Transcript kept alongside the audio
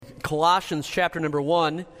Colossians chapter number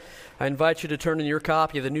 1. I invite you to turn in your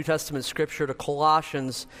copy of the New Testament scripture to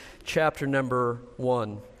Colossians chapter number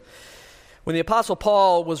 1. When the Apostle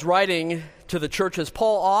Paul was writing to the churches,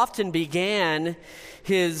 Paul often began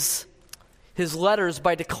his letters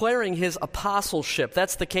by declaring his apostleship.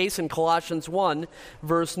 That's the case in Colossians 1,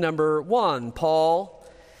 verse number 1. Paul,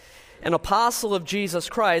 an apostle of Jesus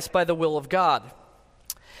Christ by the will of God.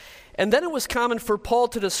 And then it was common for Paul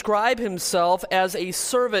to describe himself as a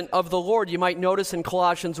servant of the Lord. You might notice in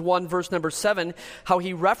Colossians 1, verse number 7, how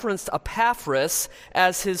he referenced Epaphras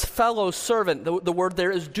as his fellow servant. The word there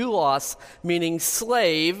is doulos, meaning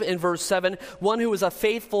slave in verse 7. One who is a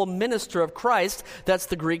faithful minister of Christ. That's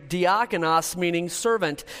the Greek diakonos, meaning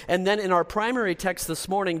servant. And then in our primary text this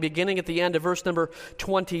morning, beginning at the end of verse number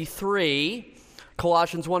 23,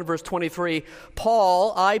 Colossians 1, verse 23,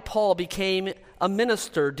 Paul became a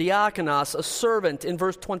minister, diakonos, a servant. In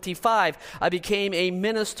verse 25, I became a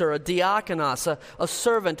minister, a diakonos, a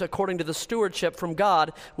servant according to the stewardship from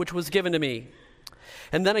God which was given to me.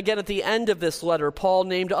 And then again at the end of this letter, Paul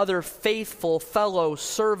named other faithful fellow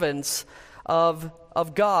servants of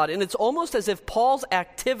God. And it's almost as if Paul's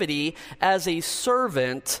activity as a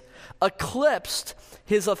servant eclipsed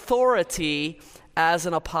his authority as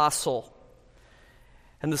an apostle.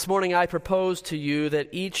 And this morning I propose to you that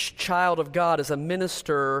each child of God is a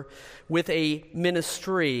minister with a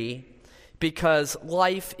ministry because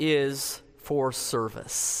life is for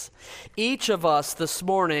service. Each of us this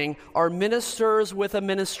morning are ministers with a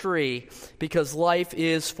ministry because life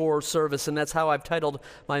is for service. And that's how I've titled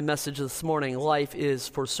my message this morning, Life is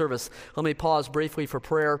for Service. Let me pause briefly for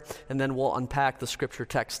prayer and then we'll unpack the scripture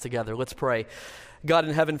text together. Let's pray. God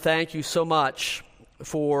in heaven, thank you so much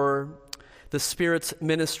for the Spirit's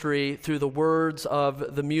ministry through the words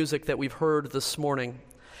of the music that we've heard this morning.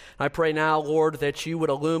 I pray now, Lord, that you would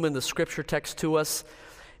illumine the scripture text to us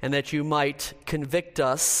and that you might convict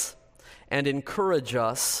us and encourage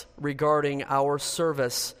us regarding our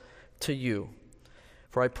service to you.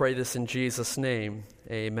 For I pray this in Jesus' name,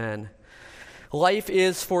 amen. Life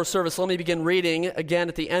is for service. Let me begin reading again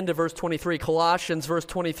at the end of verse 23. Colossians verse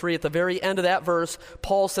 23, at the very end of that verse,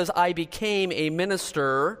 Paul says, I became a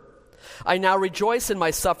minister. I now rejoice in my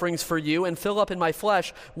sufferings for you and fill up in my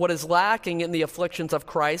flesh what is lacking in the afflictions of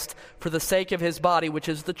Christ for the sake of his body, which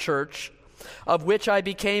is the church, of which I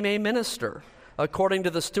became a minister, according to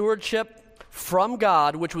the stewardship from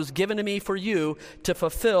God, which was given to me for you to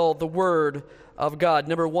fulfill the word of God.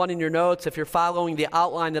 Number one in your notes, if you're following the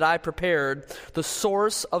outline that I prepared, the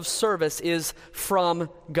source of service is from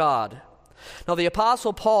God. Now, the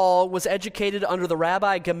Apostle Paul was educated under the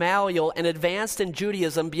Rabbi Gamaliel and advanced in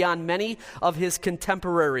Judaism beyond many of his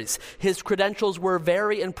contemporaries. His credentials were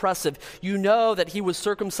very impressive. You know that he was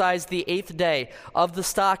circumcised the 8th day, of the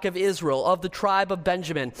stock of Israel, of the tribe of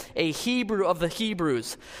Benjamin, a Hebrew of the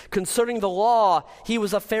Hebrews. Concerning the law, he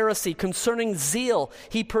was a Pharisee. Concerning zeal,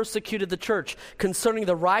 he persecuted the church. Concerning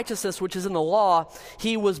the righteousness which is in the law,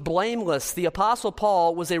 he was blameless. The Apostle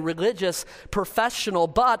Paul was a religious professional,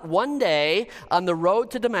 but one day, on the road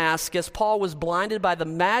to Damascus, Paul was blinded by the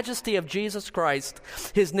majesty of Jesus Christ.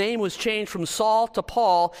 His name was changed from Saul to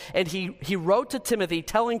Paul, and he wrote to Timothy,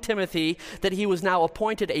 telling Timothy that he was now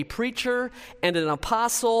appointed a preacher and an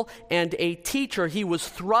apostle and a teacher. He was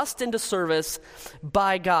thrust into service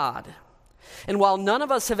by God. And while none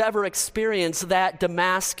of us have ever experienced that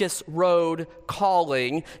Damascus Road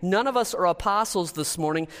calling, none of us are apostles this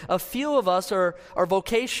morning. A few of us are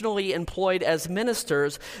vocationally employed as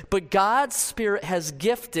ministers, but God's Spirit has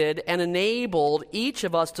gifted and enabled each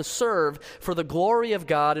of us to serve for the glory of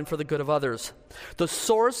God and for the good of others. The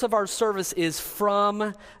source of our service is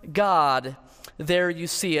from God. There you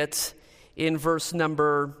see it in verse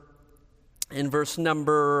number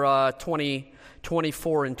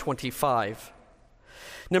 24 and 25.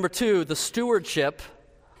 Number two, the stewardship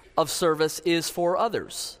of service is for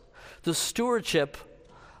others. The stewardship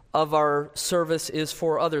of our service is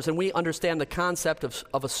for others. And we understand the concept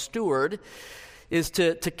of a steward is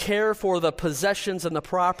to care for the possessions and the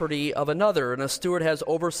property of another. And a steward has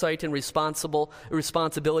oversight and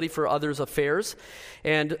responsibility for others' affairs.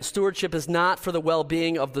 And stewardship is not for the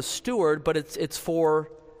well-being of the steward, but it's for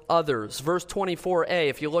others. Verse 24a,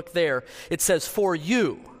 if you look there, it says, for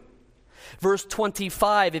you. Verse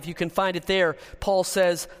 25, if you can find it there, Paul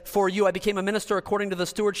says, for you, I became a minister according to the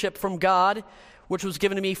stewardship from God, which was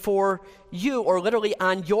given to me for you, or literally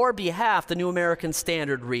on your behalf, the New American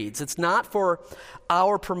Standard reads. It's not for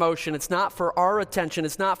our promotion. It's not for our attention.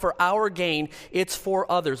 It's not for our gain. It's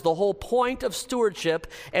for others. The whole point of stewardship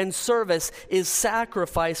and service is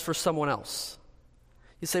sacrifice for someone else.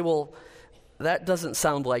 You say, well, that doesn't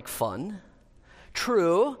sound like fun.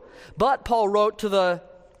 True, but Paul wrote to the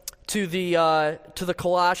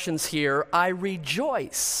Colossians here, I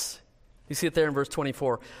rejoice. You see it there in verse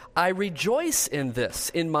 24. I rejoice in this,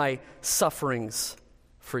 in my sufferings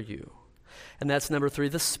for you. And that's number 3.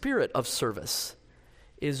 The spirit of service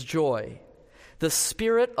is joy. The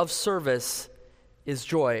spirit of service is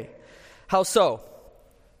joy. How so?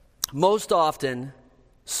 Most often,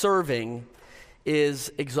 serving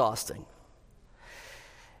is exhausting.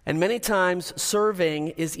 And many times, serving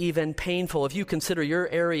is even painful. If you consider your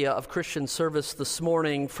area of Christian service this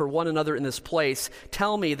morning for one another in this place,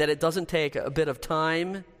 tell me that it doesn't take a bit of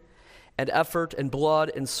time and effort and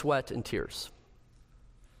blood and sweat and tears.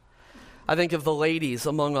 I think of the ladies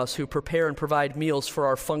among us who prepare and provide meals for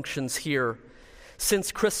our functions here.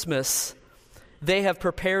 Since Christmas, they have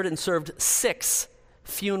prepared and served 6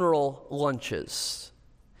 funeral lunches.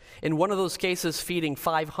 In one of those cases, feeding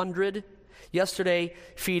 500. Yesterday,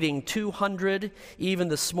 feeding 200. Even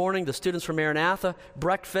this morning, the students from Maranatha,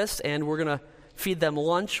 breakfast, and we're going to feed them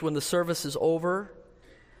lunch when the service is over.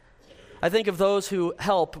 I think of those who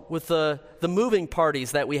help with the moving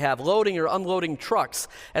parties that we have, loading or unloading trucks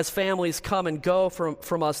as families come and go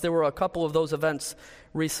from us. There were a couple of those events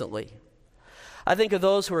recently. I think of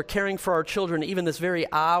those who are caring for our children even this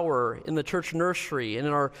very hour in the church nursery and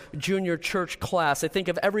in our junior church class. I think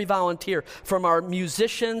of every volunteer, from our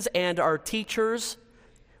musicians and our teachers.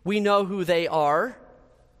 We know who they are.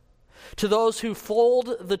 To those who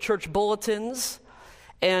fold the church bulletins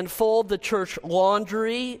and fold the church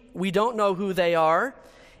laundry, we don't know who they are.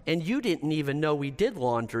 And you didn't even know we did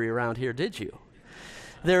laundry around here, did you?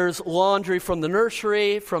 There's laundry from the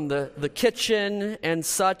nursery, from the kitchen and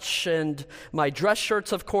such, and my dress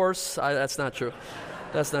shirts, of course. That's not true.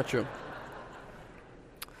 That's not true.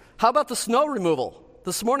 How about the snow removal?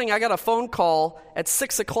 This morning I got a phone call at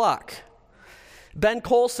 6 o'clock. Ben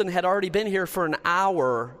Colson had already been here for an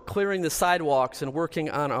hour clearing the sidewalks and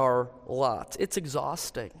working on our lot. It's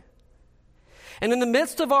exhausting. And in the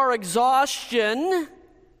midst of our exhaustion,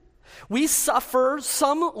 we suffer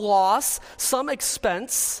some loss, some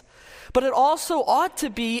expense, but it also ought to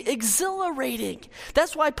be exhilarating.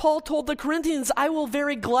 That's why Paul told the Corinthians, I will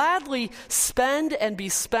very gladly spend and be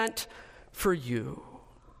spent for you.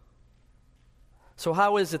 So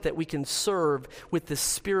how is it that we can serve with the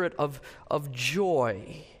spirit of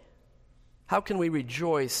joy? How can we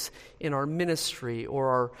rejoice in our ministry or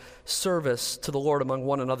our service to the Lord among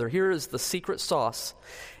one another? Here is the secret sauce,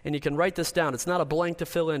 and you can write this down. It's not a blank to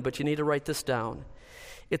fill in, but you need to write this down.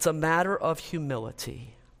 It's a matter of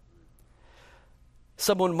humility.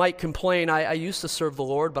 Someone might complain, I used to serve the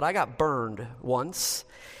Lord, but I got burned once,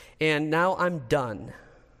 and now I'm done.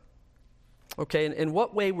 Okay, in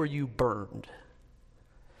what way were you burned?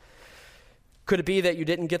 Could it be that you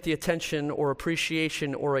didn't get the attention or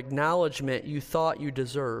appreciation or acknowledgement you thought you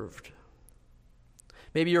deserved?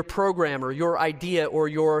 Maybe your program or your idea or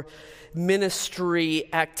your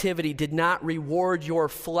ministry activity did not reward your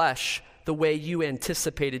flesh the way you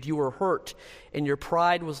anticipated. You were hurt and your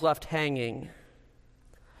pride was left hanging.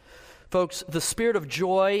 Folks, the spirit of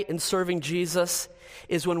joy in serving Jesus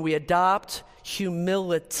is when we adopt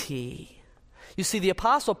humility. You see, the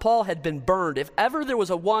Apostle Paul had been burned. If ever there was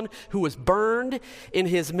a one who was burned in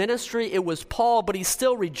his ministry, it was Paul, but he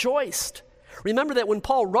still rejoiced. Remember that when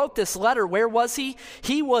Paul wrote this letter, where was he?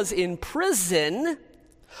 He was in prison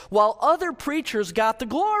while other preachers got the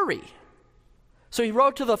glory. So he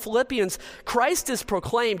wrote to the Philippians, Christ is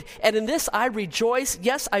proclaimed, and in this I rejoice.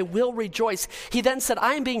 Yes, I will rejoice. He then said,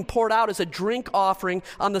 I am being poured out as a drink offering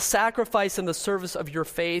on the sacrifice and the service of your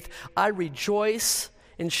faith. I rejoice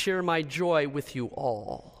and share my joy with you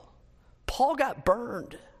all. Paul got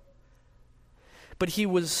burned, but he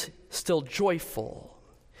was still joyful.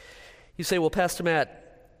 You say, well, Pastor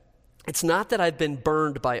Matt, it's not that I've been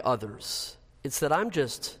burned by others. It's that I'm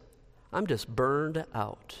just burned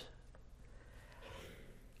out.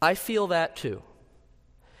 I feel that too.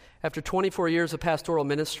 After 24 years of pastoral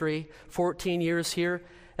ministry, 14 years here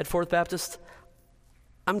at Fourth Baptist,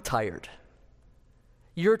 I'm tired.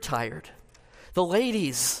 You're tired. The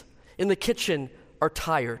ladies in the kitchen are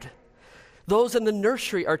tired. Those in the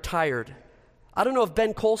nursery are tired. I don't know if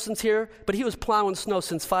Ben Colson's here, but he was plowing snow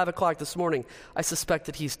since 5 o'clock this morning. I suspect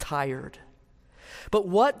that he's tired. But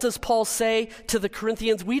what does Paul say to the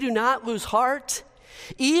Corinthians? We do not lose heart.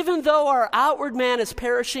 Even though our outward man is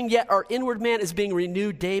perishing, yet our inward man is being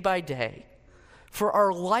renewed day by day. For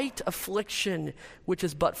our light affliction, which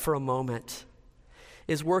is but for a moment,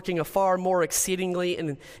 is working a far more exceeding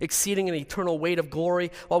an eternal weight of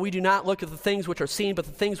glory, while we do not look at the things which are seen, but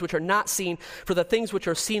the things which are not seen. For the things which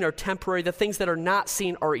are seen are temporary, the things that are not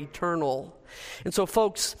seen are eternal. And so,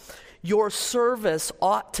 folks, Your service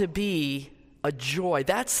ought to be a joy.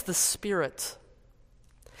 That's the Spirit.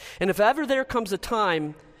 And if ever there comes a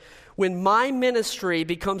time when my ministry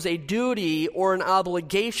becomes a duty or an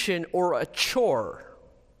obligation or a chore,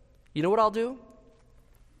 you know what I'll do?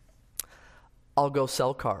 I'll go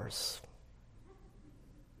sell cars.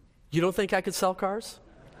 You don't think I could sell cars?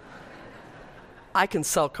 I can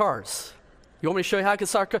sell cars. You want me to show you how I can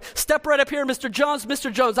sell cars? Step right up here, Mr. Jones.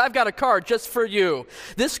 Mr. Jones, I've got a car just for you.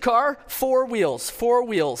 This car, 4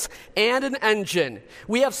 wheels, and an engine.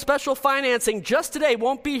 We have special financing just today,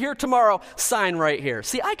 won't be here tomorrow. Sign right here.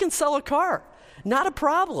 See, I can sell a car. Not a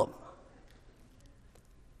problem.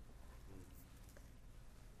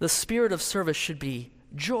 The spirit of service should be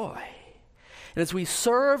joy. And as we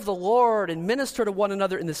serve the Lord and minister to one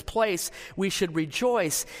another in this place, we should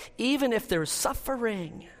rejoice even if there's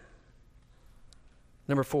suffering.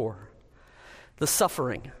 Number 4, the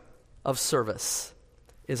suffering of service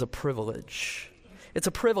is a privilege. It's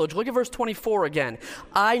a privilege. Look at verse 24 again.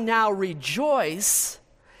 I now rejoice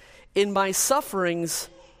in my sufferings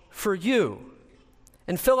for you,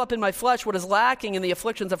 and fill up in my flesh what is lacking in the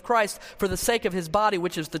afflictions of Christ for the sake of his body,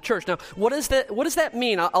 which is the church. Now, what does that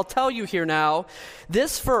mean? I'll tell you here now.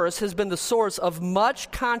 This verse has been the source of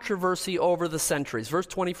much controversy over the centuries. Verse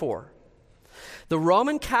 24. The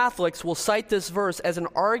Roman Catholics will cite this verse as an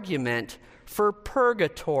argument for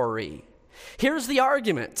purgatory. Here's the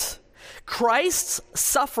argument. Christ's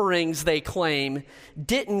sufferings, they claim,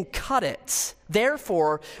 didn't cut it.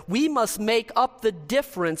 Therefore, we must make up the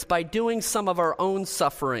difference by doing some of our own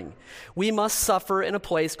suffering. We must suffer in a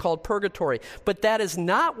place called purgatory. But that is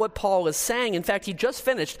not what Paul is saying. In fact, he just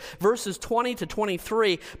finished verses 20 to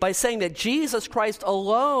 23 by saying that Jesus Christ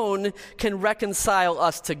alone can reconcile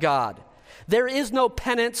us to God. There is no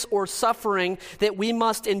penance or suffering that we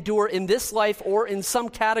must endure in this life or in some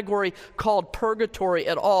category called purgatory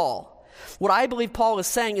at all. What I believe Paul is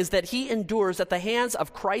saying is that he endures at the hands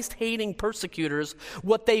of Christ-hating persecutors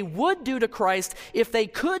what they would do to Christ if they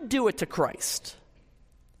could do it to Christ.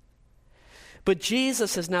 But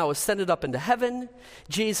Jesus has now ascended up into heaven.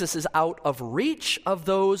 Jesus is out of reach of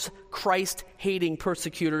those Christ-hating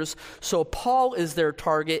persecutors. So Paul is their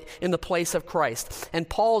target in the place of Christ. And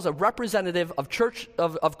Paul is a representative of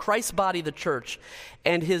Christ's body, the church.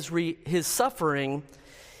 And his suffering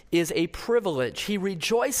is a privilege. He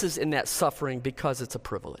rejoices in that suffering because it's a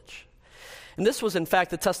privilege. And this was, in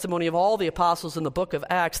fact, the testimony of all the apostles in the book of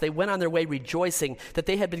Acts. They went on their way rejoicing that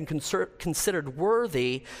they had been considered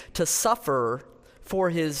worthy to suffer for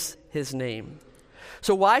his name.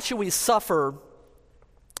 So why should we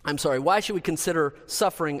consider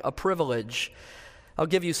suffering a privilege? I'll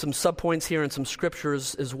give you some subpoints here and some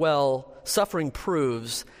scriptures as well. Suffering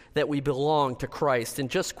proves that we belong to Christ. And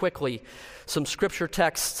just quickly, some scripture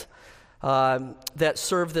texts that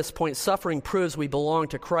serve this point. Suffering proves we belong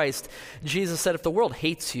to Christ. Jesus said, if the world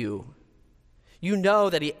hates you, you know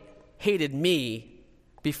that he hated me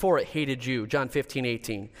before it hated you. John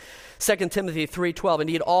 15:18. 2 Timothy 3:12.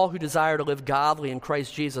 Indeed, all who desire to live godly in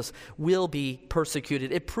Christ Jesus will be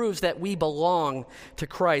persecuted. It proves that we belong to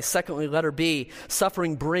Christ. Secondly, letter B,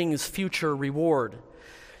 suffering brings future reward.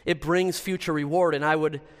 It brings future reward. And I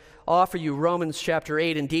would offer you Romans chapter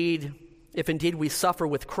 8. Indeed, if indeed we suffer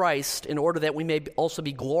with Christ, in order that we may also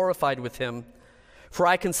be glorified with him. For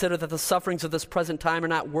I consider that the sufferings of this present time are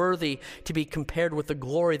not worthy to be compared with the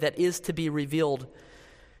glory that is to be revealed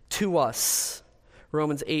to us.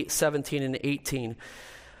 Romans 8:17 and 18.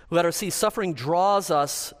 Letter C, suffering draws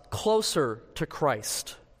us closer to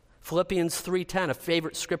Christ. Philippians 3:10, a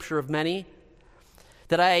favorite scripture of many.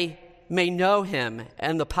 That I may know him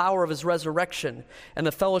and the power of his resurrection and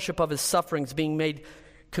the fellowship of his sufferings, being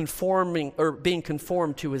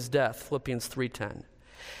conformed to his death. Philippians 3:10.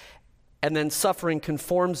 And then suffering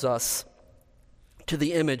conforms us to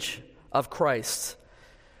the image of Christ.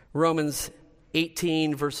 Romans 8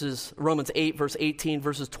 verse 18,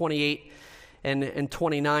 verses 28 and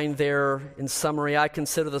 29 there in summary. I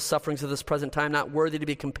consider the sufferings of this present time not worthy to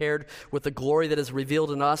be compared with the glory that is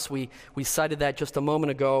revealed in us. We cited that just a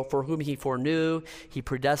moment ago. For whom he foreknew, he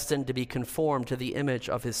predestined to be conformed to the image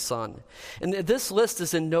of his Son. And this list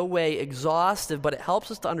is in no way exhaustive, but it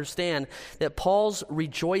helps us to understand that Paul's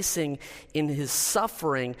rejoicing in his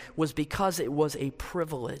suffering was because it was a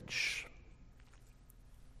privilege.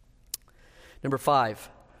 Number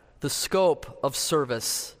 5, the scope of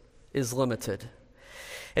service is limited.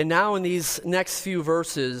 And now in these next few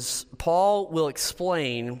verses, Paul will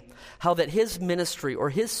explain how that his ministry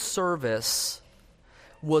or his service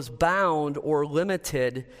was bound or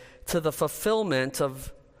limited to the fulfillment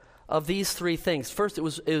of these three things. First, it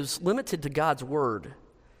was limited to God's word.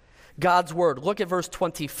 God's word. Look at verse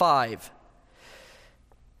 25.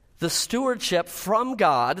 The stewardship from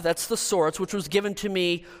God, that's the source, which was given to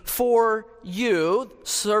me for you,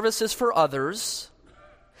 services for others,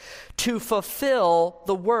 to fulfill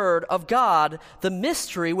the word of God, the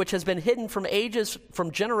mystery which has been hidden from ages,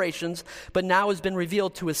 from generations, but now has been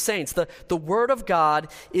revealed to his saints. The word of God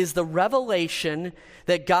is the revelation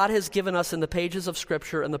that God has given us in the pages of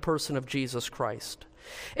Scripture in the person of Jesus Christ.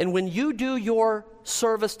 And when you do your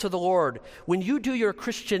service to the Lord, when you do your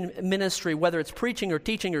Christian ministry, whether it's preaching or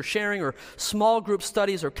teaching or sharing or small group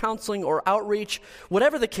studies or counseling or outreach,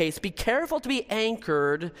 whatever the case, be careful to be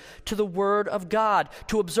anchored to the Word of God,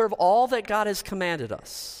 to observe all that God has commanded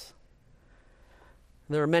us.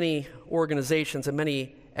 There are many organizations and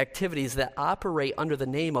many activities that operate under the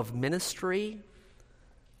name of ministry,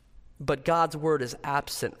 but God's Word is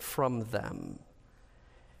absent from them.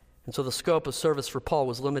 And so the scope of service for Paul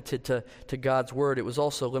was limited to God's word. It was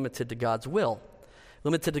also limited to God's will.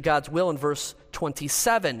 Limited to God's will in verse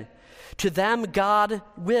 27. To them God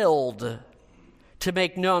willed to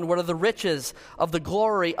make known what are the riches of the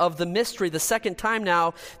glory of the mystery. The second time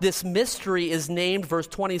now, this mystery is named, verse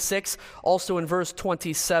 26, also in verse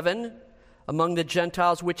 27. Among the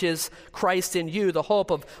Gentiles, which is Christ in you, the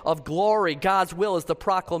hope of glory. God's will is the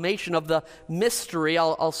proclamation of the mystery.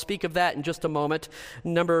 I'll speak of that in just a moment.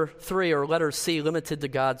 Number 3, or letter C, limited to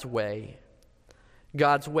God's way.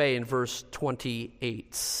 God's way in verse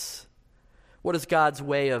 28. What is God's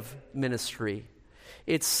way of ministry?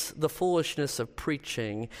 It's the foolishness of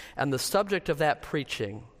preaching, and the subject of that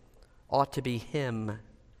preaching ought to be Him.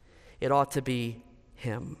 It ought to be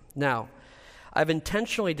Him. Now, I've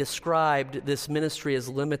intentionally described this ministry as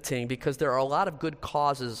limiting because there are a lot of good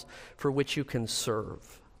causes for which you can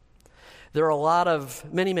serve. There are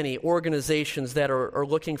many organizations that are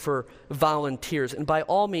looking for volunteers, and by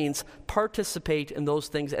all means, participate in those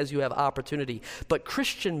things as you have opportunity. But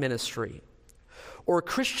Christian ministry or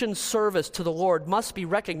Christian service to the Lord must be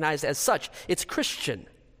recognized as such. It's Christian.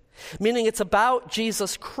 Meaning it's about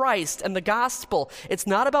Jesus Christ and the gospel. It's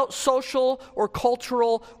not about social or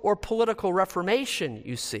cultural or political reformation,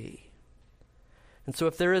 you see. And so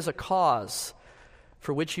if there is a cause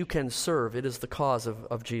for which you can serve, it is the cause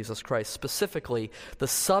of Jesus Christ. Specifically, the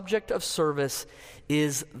subject of service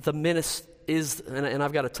is and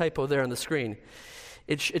I've got a typo there on the screen.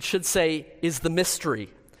 It should say, is the mystery.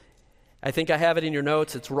 I think I have it in your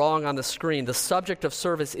notes. It's wrong on the screen. The subject of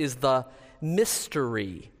service is the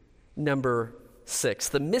mystery. Number 6,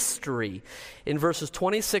 the mystery in verses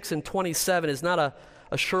 26 and 27 is not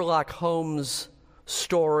a Sherlock Holmes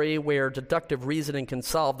story where deductive reasoning can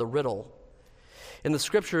solve the riddle. In the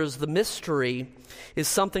Scriptures, the mystery is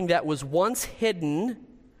something that was once hidden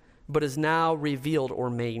but is now revealed or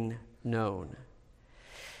made known.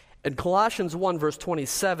 And Colossians 1 verse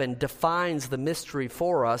 27 defines the mystery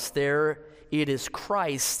for us. There it is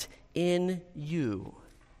Christ in you.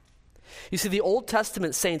 You see, the Old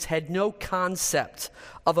Testament saints had no concept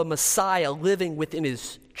of a Messiah living within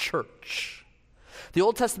his church. The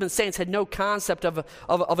Old Testament saints had no concept of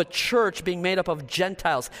a church being made up of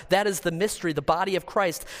Gentiles. That is the mystery, the body of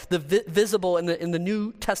Christ, the visible in the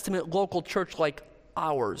New Testament local church like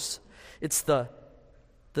ours. It's the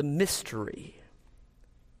mystery.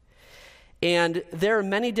 And there are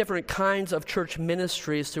many different kinds of church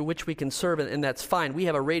ministries through which we can serve, and that's fine. We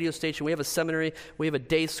have a radio station, we have a seminary, we have a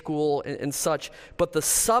day school and such. But the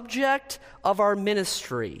subject of our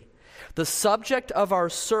ministry, the subject of our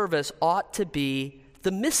service ought to be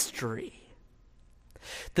the mystery.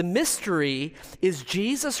 The mystery is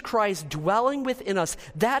Jesus Christ dwelling within us.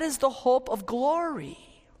 That is the hope of glory.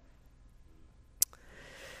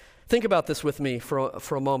 Think about this with me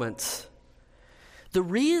for a moment. The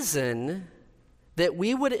reason that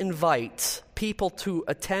we would invite people to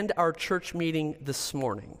attend our church meeting this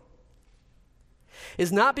morning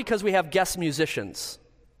is not because we have guest musicians,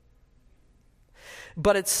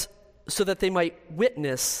 but it's so that they might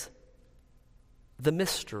witness the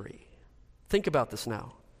mystery. Think about this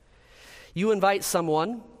now. You invite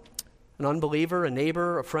someone, an unbeliever, a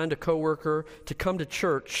neighbor, a friend, a coworker, to come to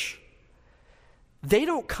church. They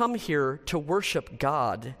don't come here to worship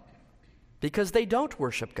God because they don't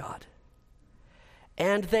worship God.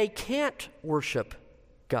 And they can't worship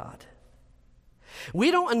God. We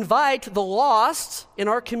don't invite the lost in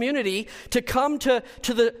our community to come to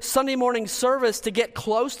the Sunday morning service to get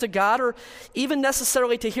close to God, or even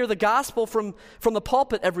necessarily to hear the gospel from the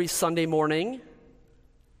pulpit every Sunday morning.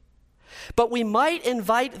 But we might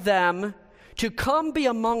invite them to come be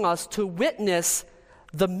among us to witness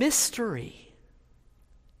the mystery.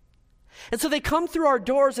 And so they come through our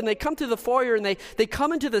doors and they come through the foyer and they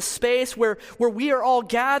come into the space where we are all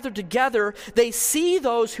gathered together. They see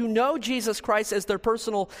those who know Jesus Christ as their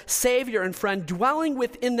personal Savior and friend dwelling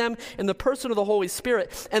within them in the person of the Holy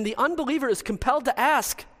Spirit. And the unbeliever is compelled to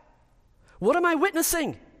ask, what am I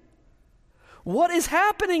witnessing? What is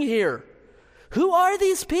happening here? Who are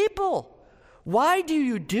these people? Why do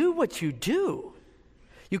you do what you do?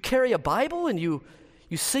 You carry a Bible and you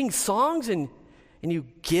sing songs and you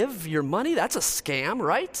give your money? That's a scam,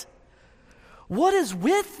 right? What is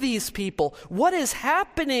with these people? What is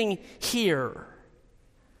happening here?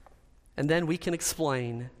 And then we can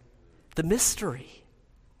explain the mystery.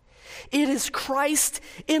 It is Christ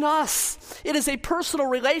in us. It is a personal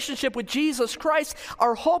relationship with Jesus Christ,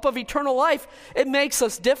 our hope of eternal life. It makes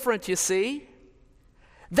us different, you see.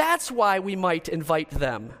 That's why we might invite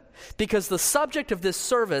them, because the subject of this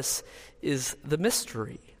service is the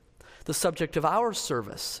mystery. The subject of our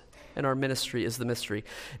service and our ministry is the mystery.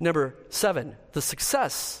 Number 7, the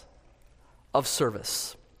success of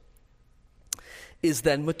service is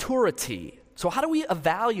then maturity. So how do we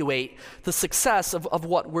evaluate the success of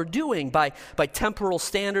what we're doing? By temporal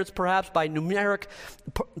standards, perhaps, by numeric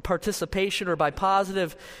participation, or by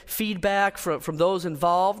positive feedback from those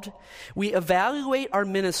involved? We evaluate our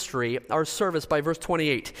ministry, our service, by verse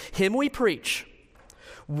 28. Him we preach,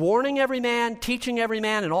 warning every man, teaching every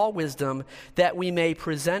man in all wisdom, that we may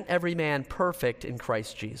present every man perfect in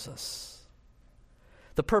Christ Jesus.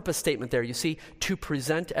 The purpose statement there, you see, to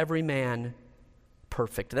present every man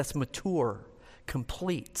perfect. That's mature,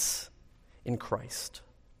 complete in Christ.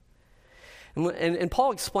 And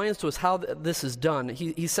Paul explains to us how this is done.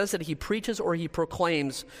 He says that he preaches or he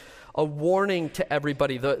proclaims a warning to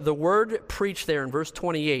everybody. The word preach there in verse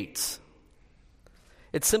 28,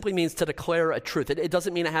 it simply means to declare a truth. It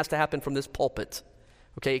doesn't mean it has to happen from this pulpit.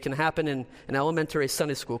 Okay, it can happen in an elementary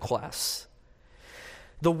Sunday school class.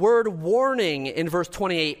 The word warning in verse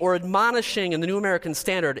 28, or admonishing in the New American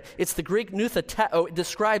Standard, it's the Greek noutheteo. It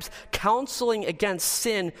describes counseling against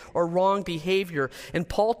sin or wrong behavior. And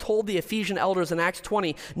Paul told the Ephesian elders in Acts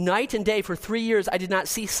 20, night and day for 3 years I did not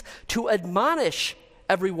cease to admonish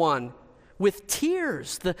everyone with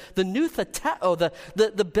tears. The noutheteo,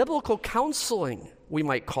 the biblical counseling, we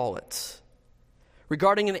might call it.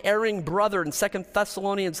 Regarding an erring brother in 2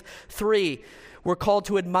 Thessalonians 3, we're called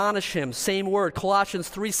to admonish him. Same word. Colossians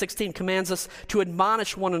 3:16 commands us to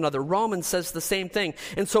admonish one another. Romans says the same thing.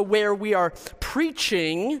 And so where we are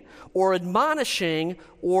preaching or admonishing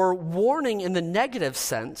or warning in the negative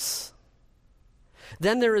sense,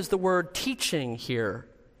 then there is the word teaching here.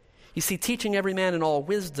 You see, teaching every man in all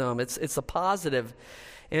wisdom, it's a positive,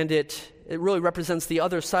 and it really represents the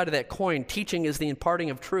other side of that coin. Teaching is the imparting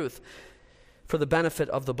of truth for the benefit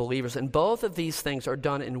of the believers. And both of these things are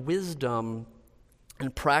done in wisdom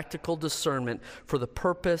and practical discernment for the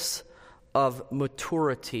purpose of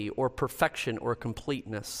maturity or perfection or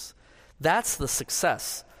completeness. That's the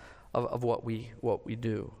success of what we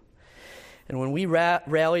do. And when we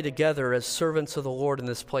rally together as servants of the Lord in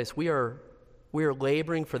this place, we are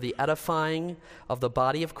laboring for the edifying of the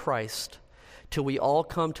body of Christ till we all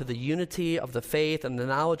come to the unity of the faith and the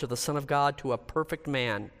knowledge of the Son of God, to a perfect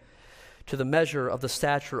man, to the measure of the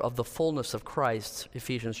stature of the fullness of Christ,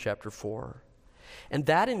 Ephesians chapter 4. And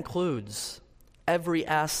that includes every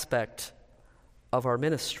aspect of our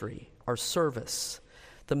ministry, our service,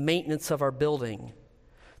 the maintenance of our building,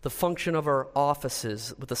 the function of our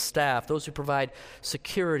offices with the staff, those who provide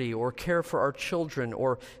security or care for our children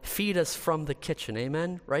or feed us from the kitchen.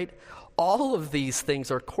 Amen? Right? All of these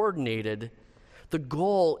things are coordinated. The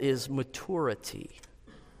goal is maturity.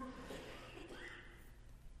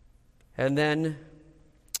 And then,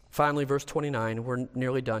 finally, verse 29, we're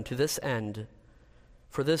nearly done. To this end,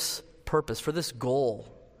 for this purpose, for this goal,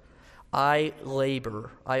 I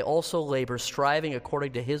also labor, striving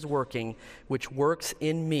according to his working, which works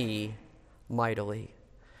in me mightily.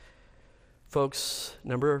 Folks,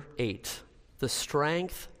 number 8, the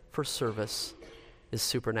strength for service is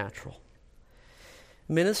supernatural.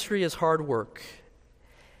 Ministry is hard work,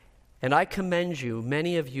 and I commend you.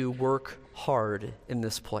 Many of you work hard in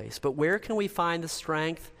this place. But where can we find the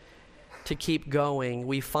strength to keep going?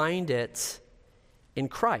 We find it in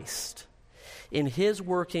Christ, in his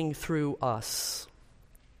working through us.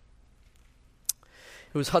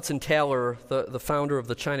 It was Hudson Taylor, the founder of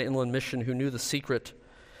the China Inland Mission, who knew the secret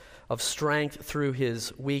of strength through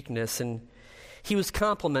his weakness. And he was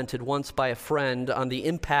complimented once by a friend on the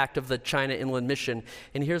impact of the China Inland Mission.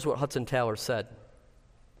 And here's what Hudson Taylor said.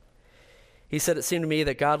 He said, it seemed to me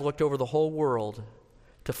that God looked over the whole world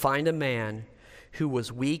to find a man who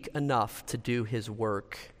was weak enough to do his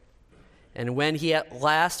work. And when he at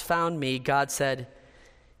last found me, God said,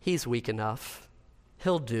 he's weak enough.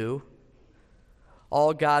 He'll do.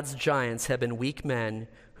 All God's giants have been weak men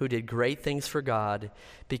who did great things for God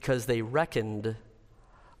because they reckoned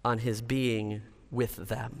on his being with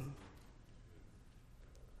them.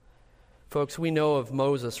 Folks, we know of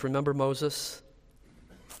Moses. Remember Moses?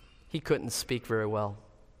 He couldn't speak very well.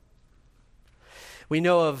 We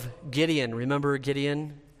know of Gideon. Remember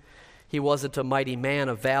Gideon? He wasn't a mighty man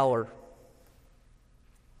of valor.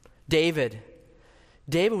 David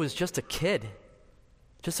was just a kid,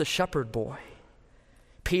 just a shepherd boy.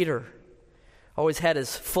 Peter always had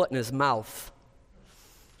his foot in his mouth.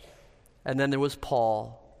 And then there was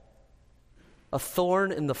Paul, a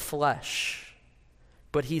thorn in the flesh.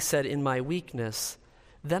 But he said, in my weakness,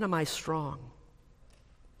 then am I strong.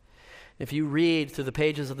 If you read through the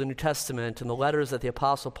pages of the New Testament and the letters that the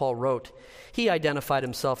Apostle Paul wrote, he identified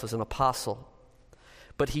himself as an apostle,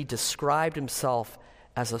 but he described himself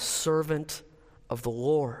as a servant of the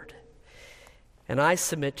Lord. And I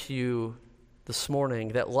submit to you this morning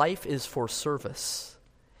that life is for service.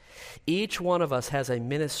 Each one of us has a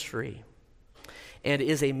ministry and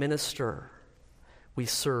is a minister. We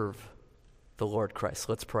serve the Lord Christ.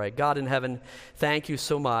 Let's pray. God in heaven, thank you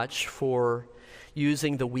so much for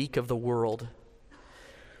using the weak of the world,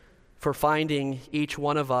 for finding each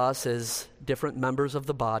one of us as different members of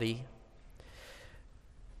the body,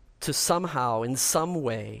 to somehow, in some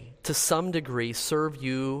way, to some degree, serve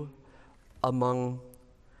you among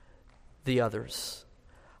the others.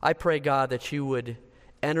 I pray, God, that you would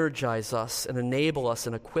energize us and enable us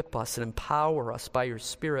and equip us and empower us by your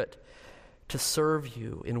Spirit to serve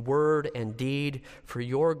you in word and deed for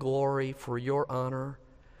your glory, for your honor.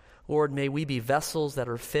 Lord, may we be vessels that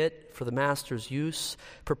are fit for the Master's use,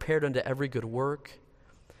 prepared unto every good work.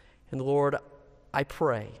 And Lord, I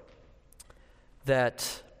pray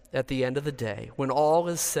that at the end of the day, when all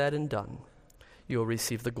is said and done, you will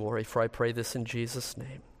receive the glory. For I pray this in Jesus'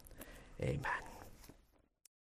 name. Amen.